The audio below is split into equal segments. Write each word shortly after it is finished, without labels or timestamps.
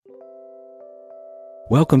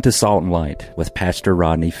Welcome to Salt and Light with Pastor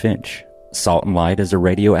Rodney Finch. Salt and Light is a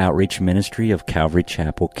radio outreach ministry of Calvary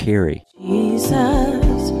Chapel, Cary.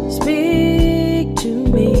 Jesus, speak to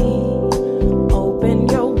me. Open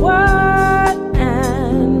your word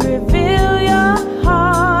and reveal your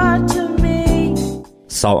heart to me.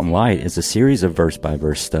 Salt and Light is a series of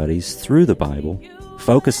verse-by-verse studies through the Bible,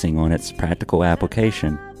 focusing on its practical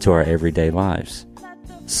application to our everyday lives.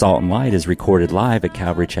 Salt and Light is recorded live at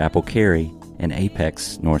Calvary Chapel, Cary in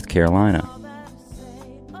Apex, North Carolina.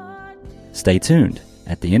 Stay tuned.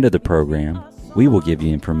 At the end of the program, we will give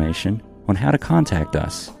you information on how to contact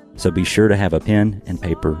us, so be sure to have a pen and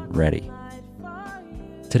paper ready.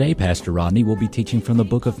 Today, Pastor Rodney will be teaching from the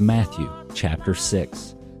book of Matthew, chapter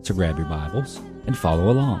 6. So grab your Bibles and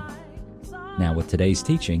follow along. Now with today's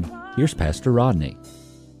teaching, here's Pastor Rodney.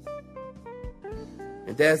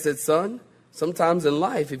 And Dad said, son, sometimes in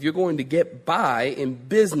life, if you're going to get by in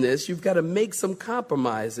business, you've got to make some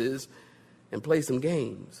compromises and play some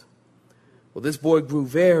games. Well, this boy grew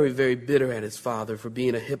very, very bitter at his father for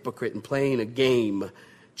being a hypocrite and playing a game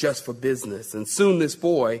just for business. And soon this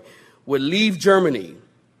boy would leave Germany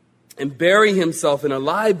and bury himself in a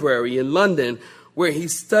library in London where he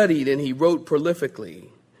studied and he wrote prolifically.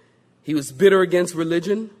 He was bitter against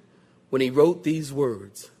religion when he wrote these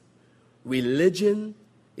words: "Religion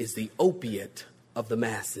is the opiate of the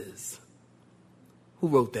masses." Who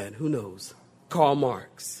wrote that? Who knows? Karl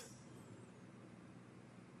Marx.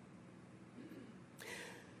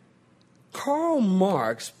 Karl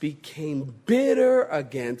Marx became bitter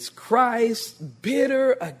against Christ,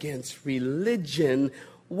 bitter against religion.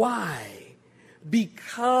 Why?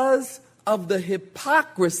 Because of the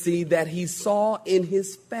hypocrisy that he saw in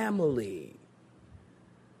his family.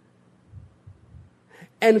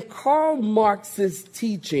 And Karl Marx's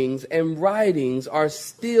teachings and writings are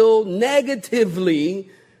still negatively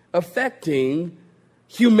affecting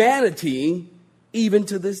humanity even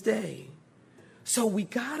to this day. So we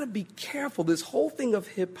got to be careful. This whole thing of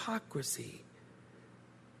hypocrisy.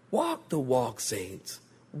 Walk the walk, saints.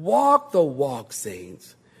 Walk the walk,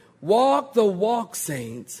 saints. Walk the walk,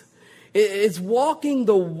 saints. It's walking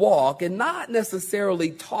the walk and not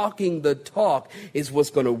necessarily talking the talk is what's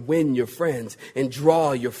going to win your friends and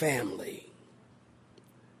draw your family.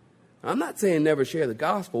 I'm not saying never share the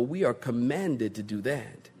gospel. We are commanded to do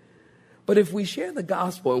that. But if we share the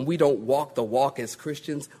gospel and we don't walk the walk as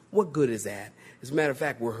Christians, what good is that? As a matter of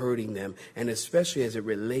fact, we're hurting them, and especially as it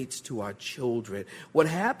relates to our children. What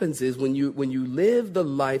happens is when you live the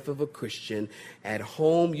life of a Christian at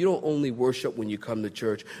home, you don't only worship when you come to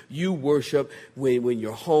church. You worship when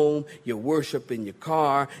you're home. You worship in your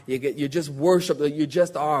car. You just worship. You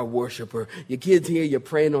just are a worshiper. Your kids hear you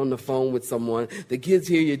praying on the phone with someone. The kids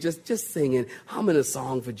hear you just singing, humming a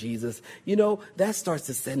song for Jesus. You know, that starts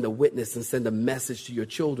to send a witness and send a message to your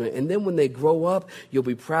children. And then when they grow up, you'll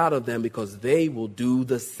be proud of them because they will do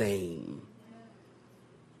the same.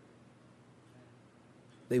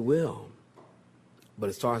 They will. But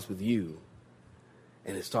it starts with you.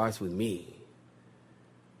 And it starts with me.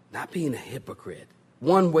 Not being a hypocrite.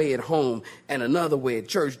 One way at home and another way at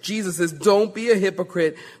church. Jesus says, don't be a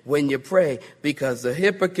hypocrite when you pray, because the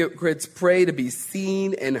hypocrites pray to be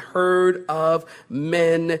seen and heard of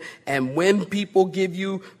men. And when people give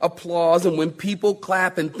you applause and when people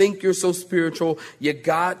clap and think you're so spiritual, you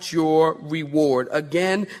got your reward.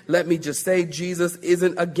 Again, let me just say, Jesus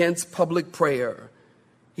isn't against public prayer.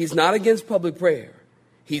 He's not against public prayer.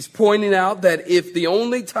 He's pointing out that if the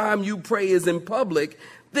only time you pray is in public,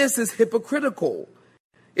 this is hypocritical.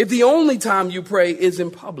 If the only time you pray is in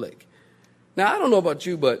public. Now, I don't know about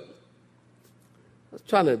you, but I was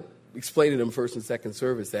trying to explain to them first and second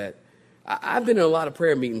service that I've been in a lot of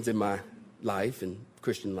prayer meetings in my life and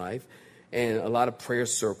Christian life, and a lot of prayer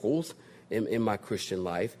circles in my Christian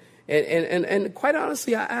life. And quite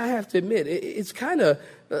honestly, I have to admit, it's kind of,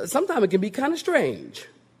 sometimes it can be kind of strange.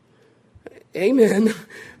 Amen.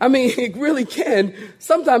 I mean, it really can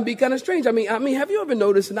sometimes be kind of strange. I mean, have you ever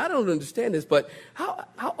noticed, and I don't understand this, but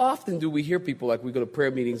how often do we hear people, like we go to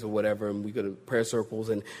prayer meetings or whatever, and we go to prayer circles,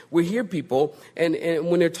 and we hear people, and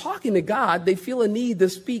when they're talking to God, they feel a need to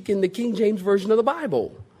speak in the King James Version of the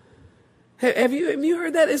Bible. Have you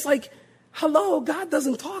heard that? It's like, hello, God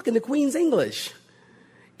doesn't talk in the Queen's English.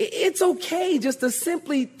 It's okay just to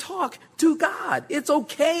simply talk to God. It's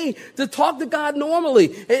okay to talk to God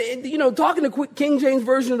normally. You know, talking to King James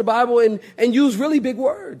Version of the Bible and use really big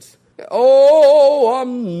words. Oh,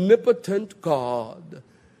 omnipotent God,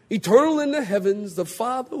 eternal in the heavens, the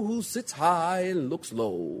Father who sits high and looks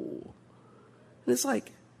low. And it's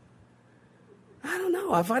like, I don't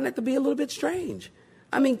know. I find that to be a little bit strange.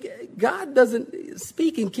 I mean, God doesn't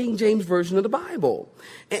speak in King James Version of the Bible.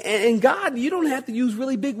 And God, you don't have to use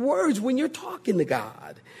really big words when you're talking to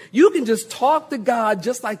God. You can just talk to God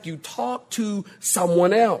just like you talk to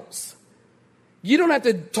someone else. You don't have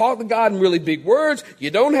to talk to God in really big words.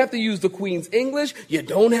 You don't have to use the Queen's English. You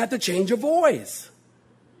don't have to change your voice.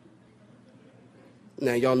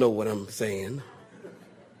 Now, y'all know what I'm saying.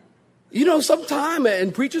 You know, sometimes,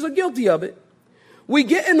 and preachers are guilty of it, we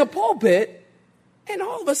get in the pulpit, and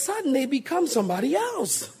all of a sudden they become somebody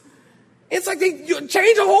else. It's like they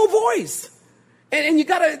change the whole voice. And you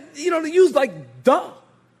got to, use like duh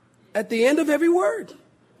at the end of every word.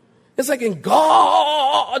 It's like in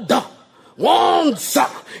God wants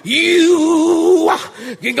you.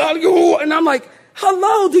 And I'm like,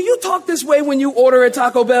 hello, do you talk this way when you order at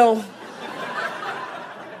Taco Bell?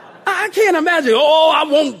 I can't imagine. Oh, I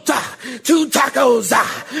want 2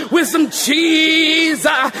 tacos with some cheese.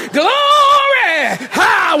 Glory.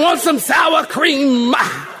 I want some sour cream.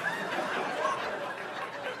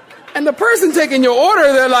 And the person taking your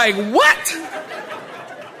order, they're like, what?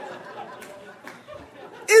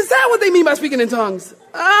 Is that what they mean by speaking in tongues?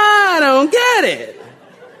 I don't get it.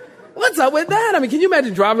 What's up with that? I mean, can you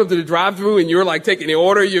imagine driving up to the drive-thru and you're like taking the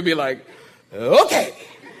order? You'd be like, okay.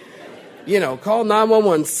 Call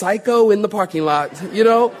 911, psycho in the parking lot,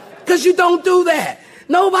 because you don't do that.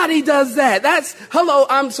 Nobody does that. Hello,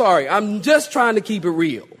 I'm sorry. I'm just trying to keep it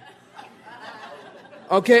real.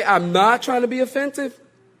 Okay, I'm not trying to be offensive.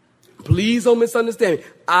 Please don't misunderstand me.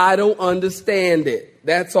 I don't understand it.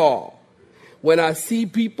 That's all. When I see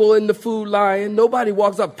people in the food line, nobody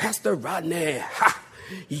walks up, Pastor Rodney,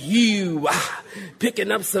 you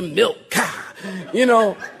picking up some milk,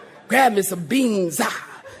 grab me some beans,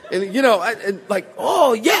 and, like,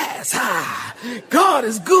 oh, yes, God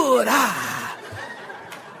is good.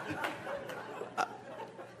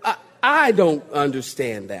 I don't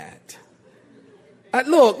understand that.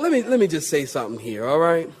 Look, let me just say something here, all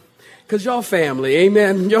right? Because y'all family,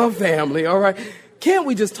 amen, y'all family, all right? Can't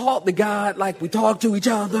we just talk to God like we talk to each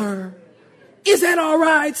other? Is that all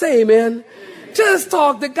right? Say amen. Just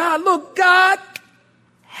talk to God. Look, God,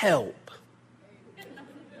 help.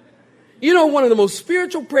 One of the most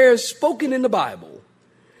spiritual prayers spoken in the Bible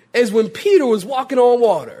is when Peter was walking on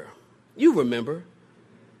water. You remember.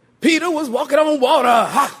 Peter was walking on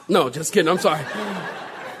water. No, just kidding. I'm sorry.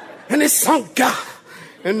 And it sunk.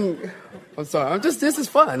 And I'm sorry. This is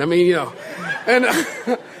fun. I mean, and I'm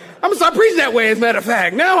going to start preaching that way, as a matter of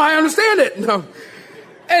fact. Now I understand it. No.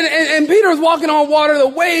 And Peter was walking on water. The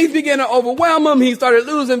waves began to overwhelm him. He started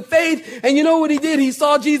losing faith. And you know what he did? He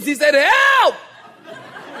saw Jesus. He said, help!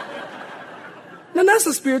 Now, that's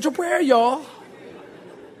a spiritual prayer, y'all.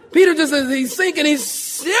 Peter just says he's sinking.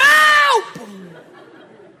 He's, help!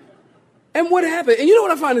 And what happened? And you know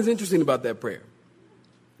what I find is interesting about that prayer?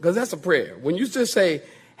 Because that's a prayer. When you just say,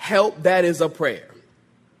 help, that is a prayer.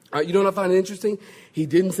 You know what I find interesting? He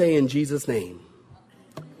didn't say in Jesus' name.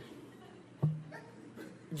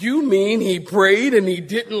 You mean he prayed and he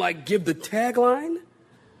didn't give the tagline?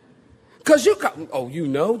 Because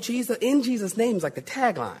Jesus, in Jesus' name is like the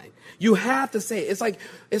tagline. You have to say it.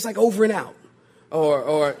 It's like over and out.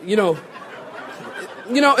 Or it's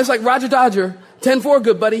like Roger Dodger, 10-4,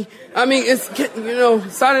 good buddy. I mean, it's,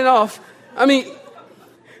 signing off. I mean,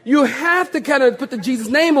 you have to kind of put the Jesus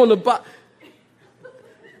name on the bottom.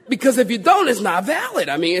 Because if you don't, it's not valid.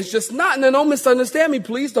 I mean, it's just not. And then don't misunderstand me.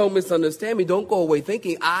 Please don't misunderstand me. Don't go away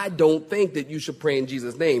thinking, I don't think that you should pray in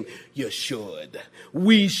Jesus' name. You should.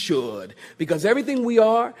 We should. Because everything we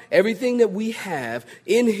are, everything that we have,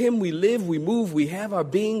 in him we live, we move, we have our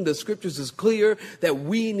being. The scriptures is clear that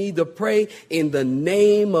we need to pray in the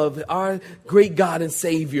name of our great God and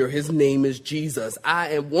Savior. His name is Jesus.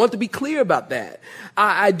 I want to be clear about that.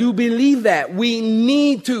 I do believe that. We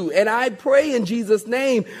need to. And I pray in Jesus'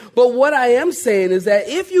 name. But what I am saying is that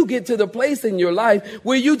if you get to the place in your life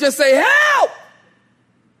where you just say, help,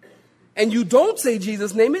 and you don't say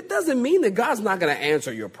Jesus' name, it doesn't mean that God's not going to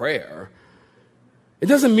answer your prayer. It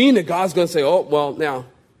doesn't mean that God's going to say, oh, well, now,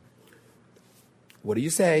 what do you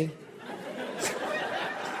say?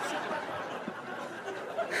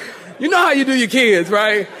 You know how you do your kids,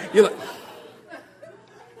 right? You're like,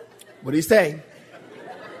 what do you say?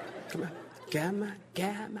 Come on. Gamma,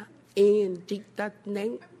 in Jesus'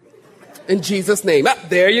 name. In Jesus' name.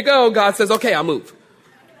 There you go. God says, okay, I'll move.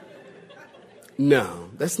 No,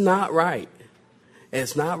 that's not right. And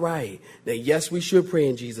it's not right that, yes, we should pray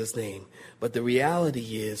in Jesus' name. But the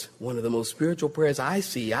reality is, one of the most spiritual prayers I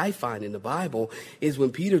find in the Bible is when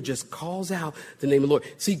Peter just calls out the name of the Lord.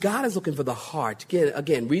 See, God is looking for the heart.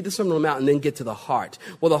 Again, read the Sermon on the Mount and then get to the heart.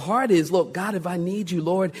 Well, the heart is, look, God, if I need you,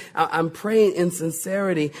 Lord, I'm praying in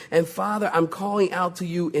sincerity. And Father, I'm calling out to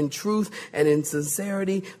you in truth and in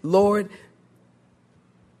sincerity. Lord,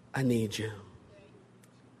 I need you.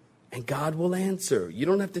 And God will answer. You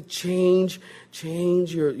don't have to change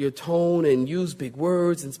your tone and use big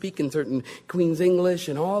words and speak in certain Queen's English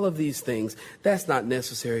and all of these things. That's not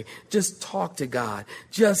necessary. Just talk to God.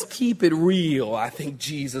 Just keep it real, I think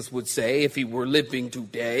Jesus would say if he were living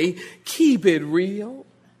today. Keep it real.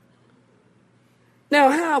 Now,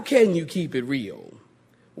 how can you keep it real?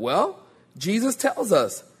 Well, Jesus tells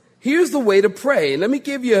us. Here's the way to pray. And let me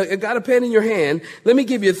give you, I got a pen in your hand. Let me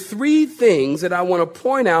give you 3 things that I want to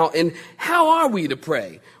point out. And how are we to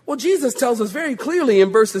pray? Well, Jesus tells us very clearly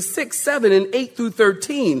in verses 6, 7, and 8 through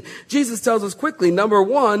 13. Jesus tells us quickly, number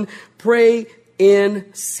 1, pray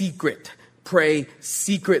in secret. Pray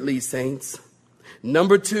secretly, saints.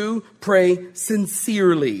 Number 2, pray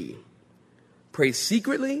sincerely. Pray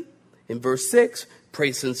secretly in verse 6.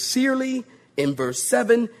 Pray sincerely in verse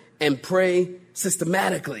 7. And pray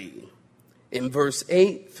systematically in verse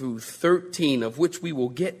 8 through 13, of which we will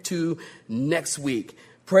get to next week.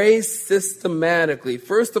 Pray systematically.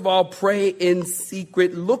 First of all, pray in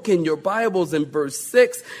secret. Look in your Bibles in verse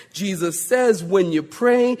 6. Jesus says, when you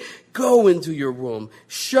pray, go into your room,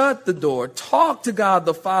 shut the door, talk to God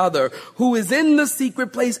the Father who is in the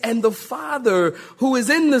secret place, and the Father who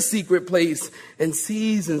is in the secret place and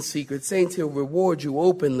sees in secret. Saints, he'll reward you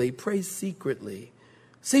openly. Pray secretly.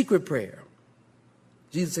 Secret prayer.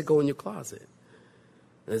 Jesus said, go in your closet.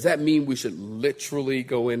 Does that mean we should literally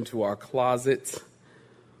go into our closets?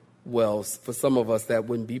 Well, for some of us, that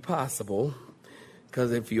wouldn't be possible.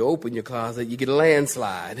 Because if you open your closet, you get a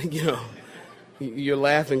landslide. You're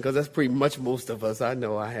laughing because that's pretty much most of us. I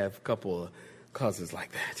know I have a couple of closets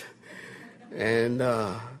like that. And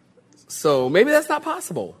so maybe that's not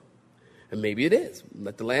possible. And maybe it is.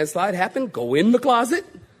 Let the landslide happen. Go in the closet.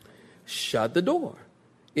 Shut the door.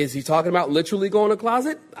 Is he talking about literally going to the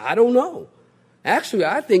closet? I don't know. Actually,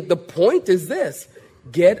 I think the point is this.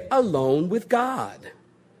 Get alone with God.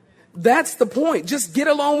 That's the point. Just get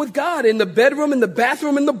alone with God in the bedroom, in the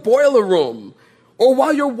bathroom, in the boiler room. Or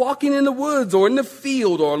while you're walking in the woods or in the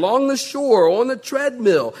field or along the shore or on the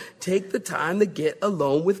treadmill. Take the time to get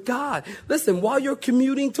alone with God. Listen, while you're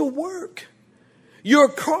commuting to work, your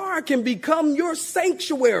car can become your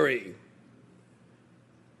sanctuary.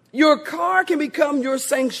 Your car can become your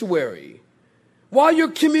sanctuary while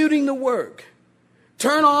you're commuting to work.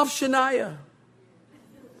 Turn off Shania.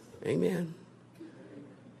 Amen.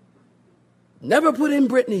 Never put in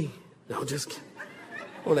Britney. No, just kidding.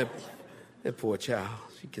 Oh, that poor child.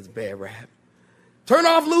 She gets bad rap. Turn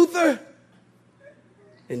off Luther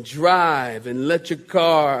and drive and let your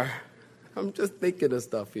car. I'm just thinking of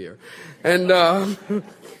stuff here. And,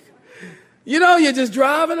 you're just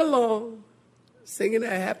driving along. Singing a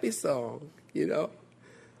happy song,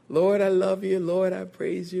 Lord, I love you. Lord, I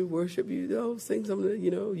praise you, worship you. Sing something,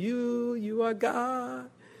 you are God.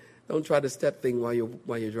 Don't try to step thing while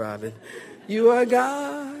you're driving. You are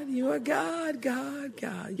God,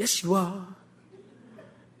 God. Yes, you are.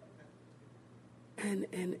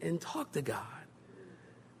 And talk to God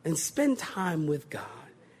and spend time with God.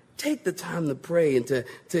 Take the time to pray and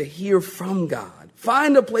to hear from God.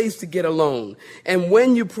 Find a place to get alone. And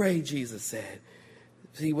when you pray, Jesus said,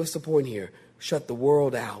 see, what's the point here? Shut the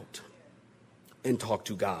world out and talk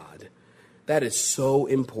to God. That is so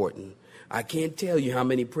important. I can't tell you how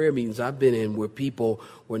many prayer meetings I've been in where people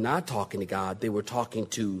were not talking to God. They were talking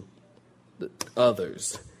to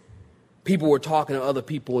others. People were talking to other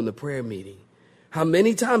people in the prayer meeting. How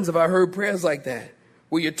many times have I heard prayers like that?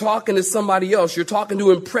 Where you're talking to somebody else. You're talking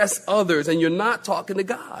to impress others and you're not talking to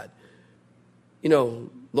God.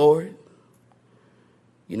 Lord,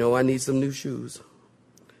 I need some new shoes.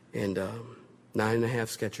 And 9.5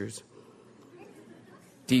 Skechers,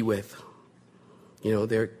 D-width.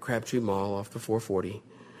 They're at Crabtree Mall off the 440.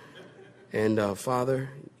 And Father,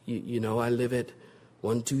 I live at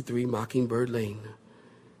 123 Mockingbird Lane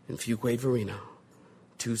in Fuquay, Verena,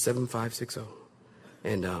 27560.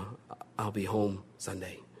 And I'll be home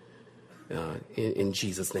Sunday in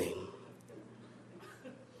Jesus' name.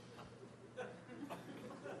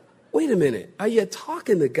 Wait a minute. Are you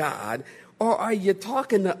talking to God? Or are you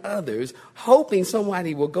talking to others, hoping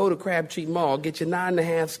somebody will go to Crabtree Mall, get your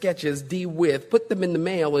 9.5 Skechers D-width, put them in the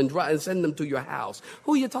mail and send them to your house?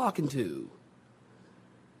 Who are you talking to?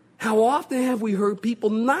 How often have we heard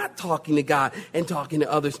people not talking to God and talking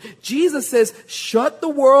to others? Jesus says, shut the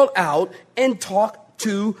world out and talk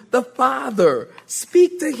to the Father.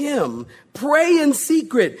 Speak to him. Pray in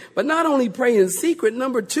secret. But not only pray in secret,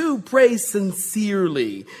 number 2, pray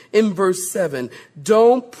sincerely. In verse 7,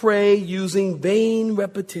 don't pray using vain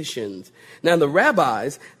repetitions. Now the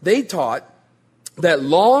rabbis, they taught that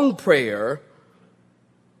long prayers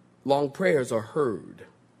are heard.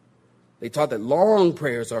 They taught that long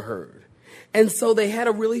prayers are heard. And so they had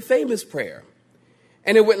a really famous prayer.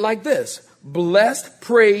 And it went like this: blessed,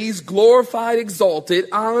 praised, glorified, exalted,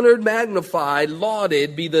 honored, magnified,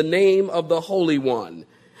 lauded be the name of the Holy One.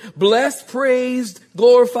 Blessed, praised,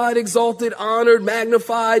 glorified, exalted, honored,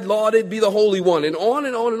 magnified, lauded be the Holy One. And on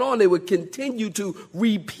and on and on. They would continue to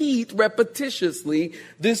repeat repetitiously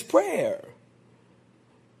this prayer.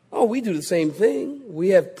 Oh, we do the same thing. We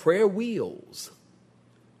have prayer wheels.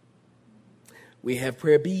 We have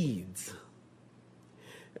prayer beads.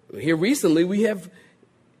 Here recently, we have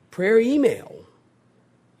prayer email.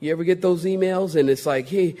 You ever get those emails and it's like,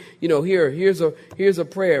 hey, here's a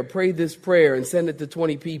prayer. Pray this prayer and send it to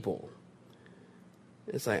 20 people.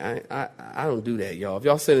 It's like, I don't do that, y'all. If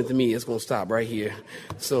y'all send it to me, it's going to stop right here.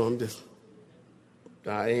 So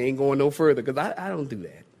I ain't going no further because I don't do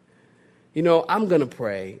that. I'm going to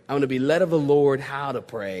pray. I'm going to be led of the Lord how to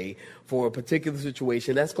pray for a particular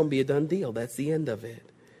situation. That's going to be a done deal. That's the end of it.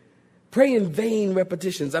 Pray in vain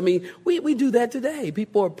repetitions. I mean, we do that today.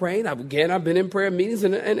 People are praying. I've been in prayer meetings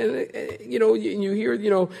and you hear,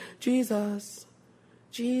 Jesus,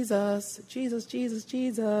 Jesus, Jesus, Jesus,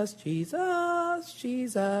 Jesus, Jesus,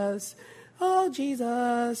 Jesus. Oh,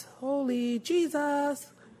 Jesus, holy Jesus.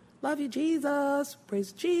 Love you, Jesus.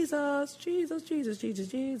 Praise Jesus, Jesus, Jesus, Jesus,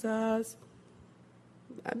 Jesus.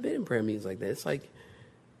 I've been in prayer meetings like that. It's like,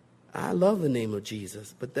 I love the name of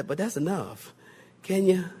Jesus, but that's enough. Can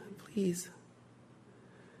you please?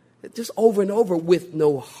 Just over and over with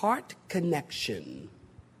no heart connection.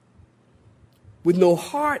 With no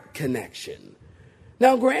heart connection.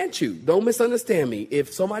 Now, grant you, don't misunderstand me.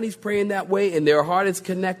 If somebody's praying that way and their heart is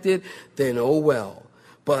connected, then oh well.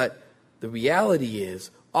 But the reality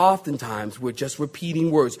is, oftentimes we're just repeating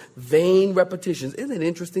words, vain repetitions. Isn't it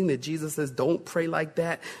interesting that Jesus says don't pray like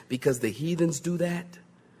that because the heathens do that?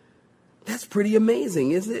 That's pretty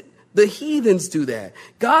amazing, isn't it? The heathens do that.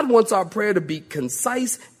 God wants our prayer to be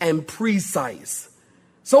concise and precise.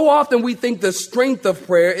 So often we think the strength of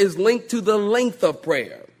prayer is linked to the length of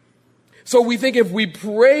prayer. So we think if we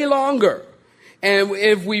pray longer and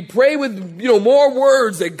if we pray with, more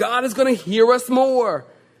words, that God is going to hear us more.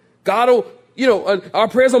 God will, our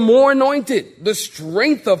prayers are more anointed. The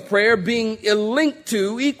strength of prayer being linked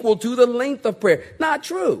to, equal to the length of prayer. Not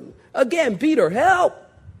true. Again, Peter, help.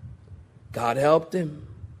 God helped him.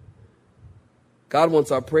 God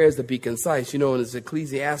wants our prayers to be concise. In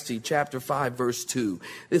Ecclesiastes chapter 5, verse 2.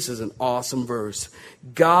 This is an awesome verse.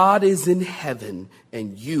 God is in heaven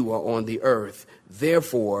and you are on the earth.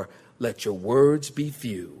 Therefore, let your words be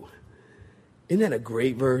few. Isn't that a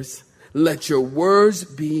great verse? Let your words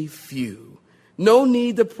be few. No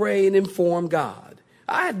need to pray and inform God.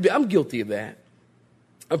 I'm guilty of that.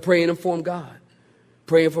 I'm praying and inform God.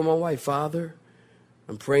 Praying for my wife. Father,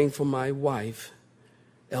 I'm praying for my wife,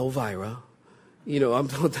 Elvira.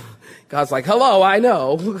 God's like, hello, I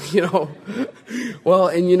know, Well,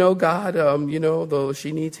 and God, though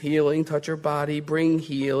she needs healing, touch her body, bring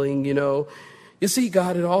healing, You see,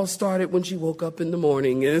 God, it all started when she woke up in the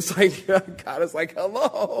morning. And it's like, God is like,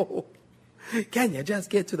 hello. Can you just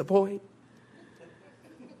get to the point?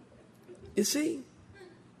 You see,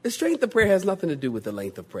 the strength of prayer has nothing to do with the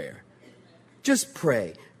length of prayer. Just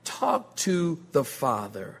pray. Talk to the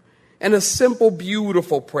Father. And a simple,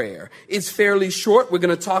 beautiful prayer. It's fairly short. We're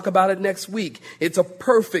going to talk about it next week. It's a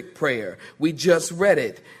perfect prayer. We just read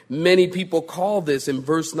it. Many people call this in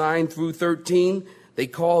verse 9 through 13. They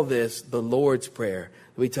call this the Lord's Prayer.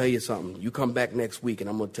 Let me tell you something. You come back next week and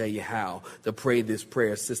I'm going to tell you how to pray this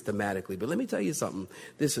prayer systematically. But let me tell you something.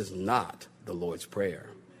 This is not the Lord's Prayer.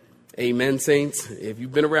 Amen, saints. If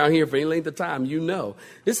you've been around here for any length of time,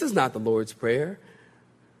 this is not the Lord's Prayer.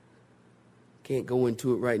 Can't go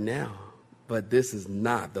into it right now, but this is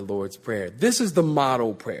not the Lord's Prayer. This is the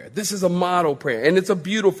model prayer. This is a model prayer, and it's a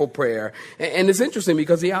beautiful prayer. And it's interesting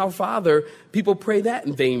because the Our Father, people pray that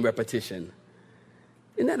in vain repetition.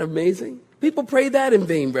 Isn't that amazing? People pray that in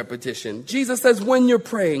vain repetition. Jesus says when you're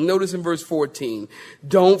praying, notice in verse 14,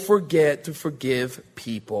 don't forget to forgive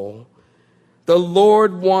people. The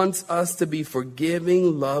Lord wants us to be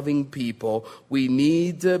forgiving, loving people. We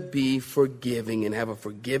need to be forgiving and have a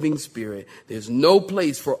forgiving spirit. There's no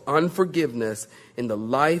place for unforgiveness in the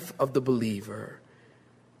life of the believer.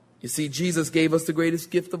 You see, Jesus gave us the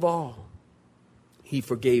greatest gift of all. He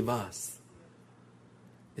forgave us.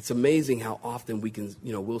 It's amazing how often we can,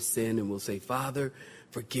 we'll sin and we'll say, Father,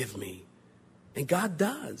 forgive me. And God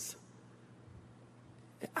does.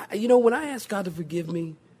 When I ask God to forgive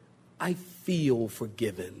me, I feel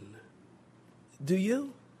forgiven. Do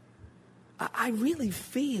you? I really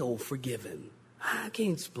feel forgiven. I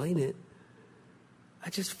can't explain it. I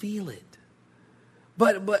just feel it.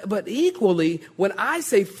 But equally, when I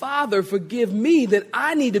say, Father, forgive me, then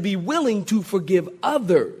I need to be willing to forgive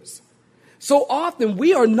others. So often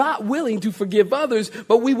we are not willing to forgive others,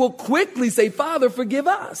 but we will quickly say, Father, forgive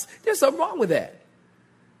us. There's something wrong with that.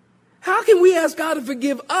 How can we ask God to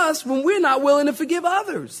forgive us when we're not willing to forgive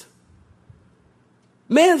others?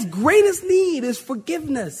 Man's greatest need is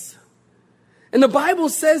forgiveness. And the Bible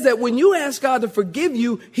says that when you ask God to forgive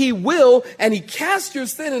you, he will, and he casts your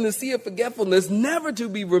sin in the sea of forgetfulness, never to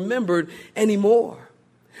be remembered anymore.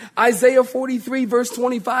 Isaiah 43 verse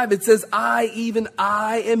 25, it says,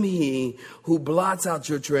 I am he who blots out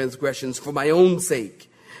your transgressions for my own sake,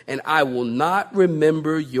 and I will not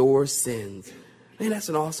remember your sins. Man, that's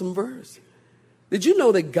an awesome verse. Did you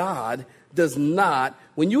know that God does not,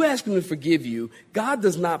 when you ask him to forgive you, God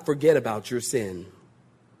does not forget about your sin?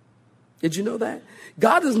 Did you know that?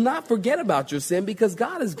 God does not forget about your sin because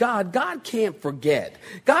God is God. God can't forget.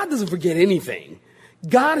 God doesn't forget anything.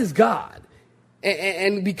 God is God.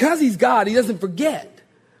 And because he's God, he doesn't forget.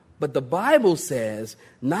 But the Bible says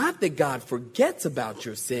not that God forgets about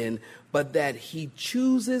your sin, but that he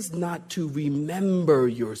chooses not to remember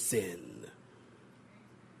your sin.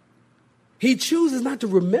 He chooses not to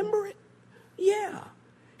remember it. Yeah.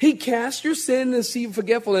 He cast your sin in the sea of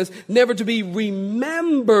forgetfulness, never to be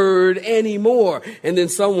remembered anymore. And then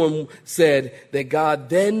someone said that God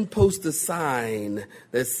then posts a sign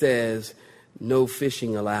that says, no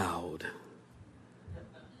fishing allowed.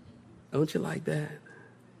 Don't you like that?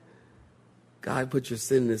 God put your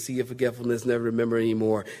sin in the sea of forgetfulness, never remember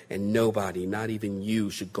anymore. And nobody, not even you,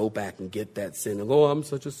 should go back and get that sin. And go, I'm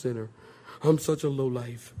such a sinner. I'm such a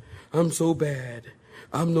lowlife. I'm so bad.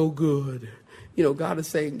 I'm no good. God is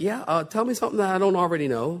saying, tell me something that I don't already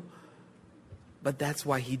know. But that's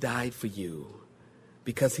why he died for you.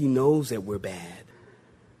 Because he knows that we're bad.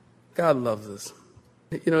 God loves us.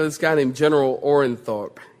 This guy named General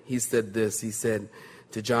Orenthorpe, he said this. He said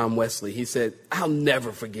to John Wesley, he said, I'll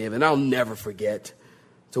never forgive and I'll never forget.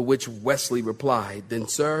 To which Wesley replied, then,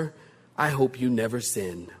 sir, I hope you never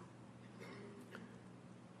sin.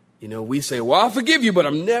 We say, well, I'll forgive you, but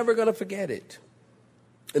I'm never going to forget it.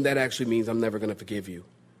 And that actually means I'm never going to forgive you.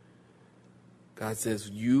 God says,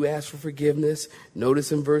 you ask for forgiveness.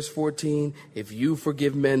 Notice in verse 14, if you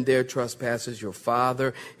forgive men their trespasses, your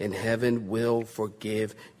Father in heaven will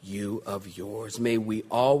forgive you of yours. May we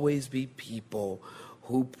always be people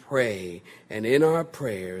who pray, and in our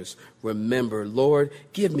prayers, remember, Lord,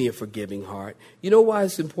 give me a forgiving heart. You know why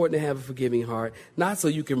it's important to have a forgiving heart? Not so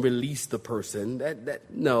you can release the person.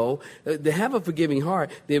 No. To have a forgiving heart,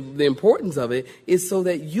 the importance of it is so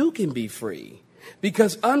that you can be free.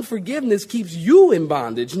 Because unforgiveness keeps you in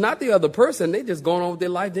bondage, not the other person. They just going on with their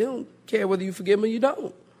life. They don't care whether you forgive them or you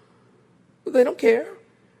don't. They don't care.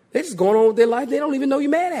 They're just going on with their life. They don't even know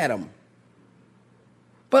you're mad at them.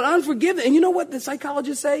 But unforgiveness, and you know what the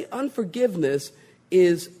psychologists say? Unforgiveness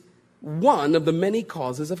is one of the many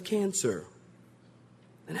causes of cancer.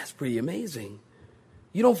 And that's pretty amazing.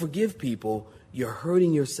 You don't forgive people, you're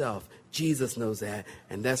hurting yourself. Jesus knows that,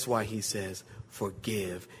 and that's why he says,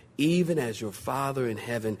 forgive. Even as your Father in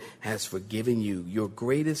heaven has forgiven you. Your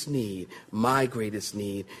greatest need, my greatest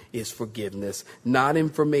need, is forgiveness, not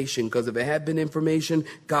information. Because if it had been information,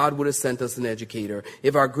 God would have sent us an educator.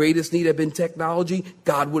 If our greatest need had been technology,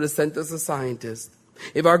 God would have sent us a scientist.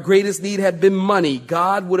 If our greatest need had been money,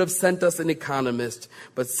 God would have sent us an economist.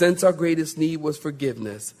 But since our greatest need was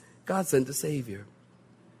forgiveness, God sent a Savior.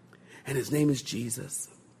 And his name is Jesus.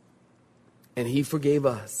 And he forgave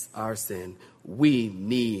us our sin. We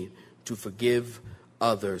need to forgive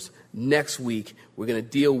others. Next week, we're going to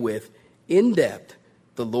deal with, in depth,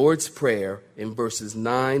 the Lord's Prayer in verses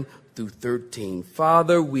 9 through 13.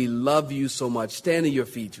 Father, we love you so much. Stand at your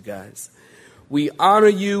feet, you guys. We honor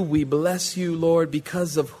you. We bless you, Lord,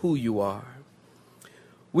 because of who you are.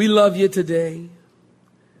 We love you today,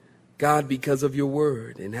 God, because of your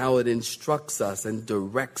word and how it instructs us and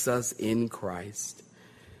directs us in Christ.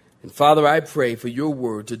 And Father, I pray for your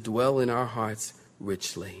word to dwell in our hearts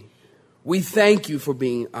richly. We thank you for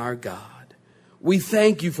being our God. We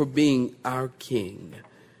thank you for being our King.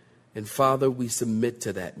 And Father, we submit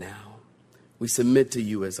to that now. We submit to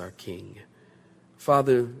you as our King.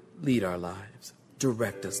 Father, lead our lives.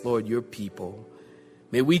 Direct us, Lord, your people.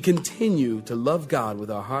 May we continue to love God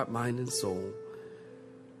with our heart, mind, and soul,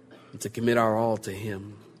 and to commit our all to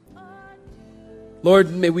Him.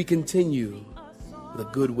 Lord, may we continue with a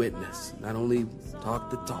good witness, not only talk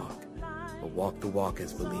the talk, but walk the walk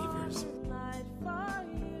as believers.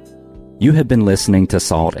 You have been listening to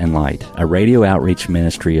Salt and Light, a radio outreach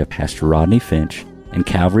ministry of Pastor Rodney Finch and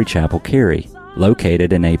Calvary Chapel, Cary,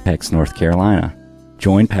 located in Apex, North Carolina.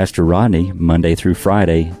 Join Pastor Rodney Monday through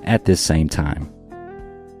Friday at this same time.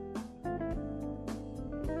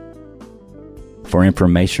 For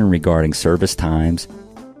information regarding service times,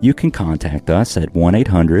 you can contact us at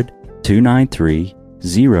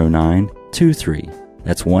 1-800-293-0923.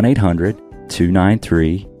 That's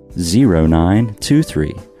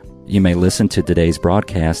 1-800-293-0923. You may listen to today's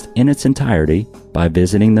broadcast in its entirety by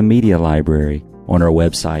visiting the media library on our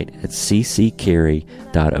website at cccary.org.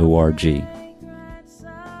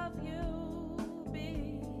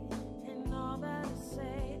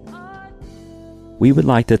 We would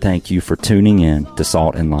like to thank you for tuning in to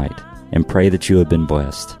Salt and Light and pray that you have been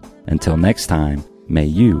blessed. Until next time, may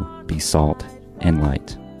you be salt and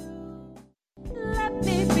light.